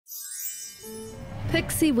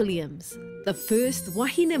Pixie Williams, the first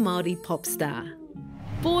wahine Māori pop star.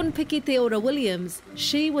 Born Piki Te Ora Williams,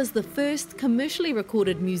 she was the first commercially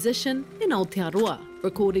recorded musician in Aotearoa,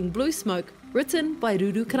 recording Blue Smoke, written by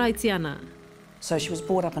Ruru Karaitiana. So she was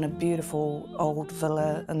brought up in a beautiful old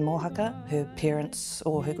villa in Mohaka. Her parents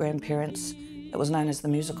or her grandparents, it was known as the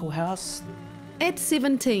musical house. At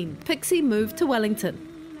 17, Pixie moved to Wellington.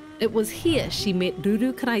 It was here she met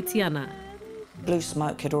Ruru Karaitiana. Blue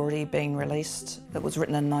Smoke had already been released. It was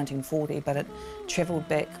written in 1940, but it travelled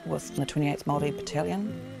back with the 28th Māori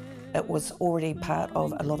Battalion. It was already part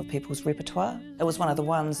of a lot of people's repertoire. It was one of the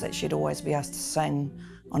ones that she'd always be asked to sing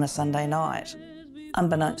on a Sunday night.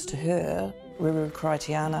 Unbeknownst to her, Ruru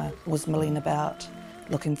Karaitiana was milling about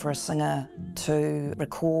looking for a singer to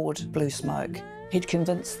record Blue Smoke. He'd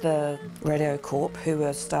convinced the Radio Corp, who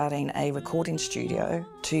were starting a recording studio,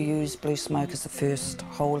 to use Blue Smoke as the first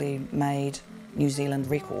wholly made New Zealand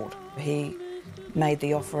record. He made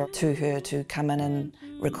the offer to her to come in and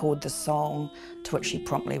record the song, to which she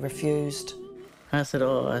promptly refused. I said,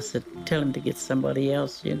 tell him to get somebody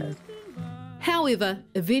else, you know. However,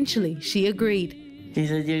 eventually she agreed. He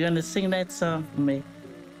said, you're going to sing that song for me.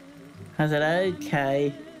 I said,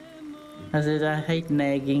 okay. I said, I hate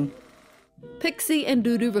nagging. Pixie and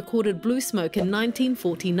Ruru recorded Blue Smoke in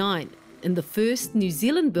 1949 in the first New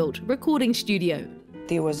Zealand-built recording studio.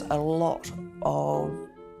 There was a lot of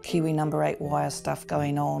Kiwi number 8 wire stuff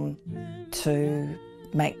going on to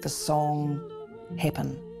make the song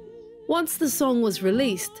happen. Once the song was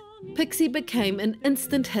released, Pixie became an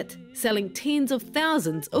instant hit, selling tens of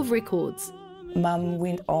thousands of records. Mum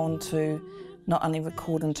went on to not only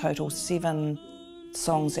record in total 7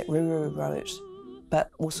 songs that Ruru wrote,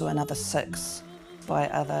 but also another 6 by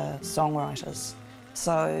other songwriters.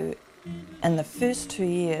 So in the first 2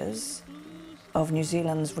 years of New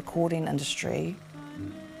Zealand's recording industry,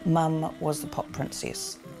 Mum was the pop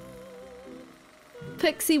princess.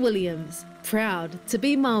 Pixie Williams, proud to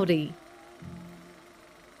be Māori.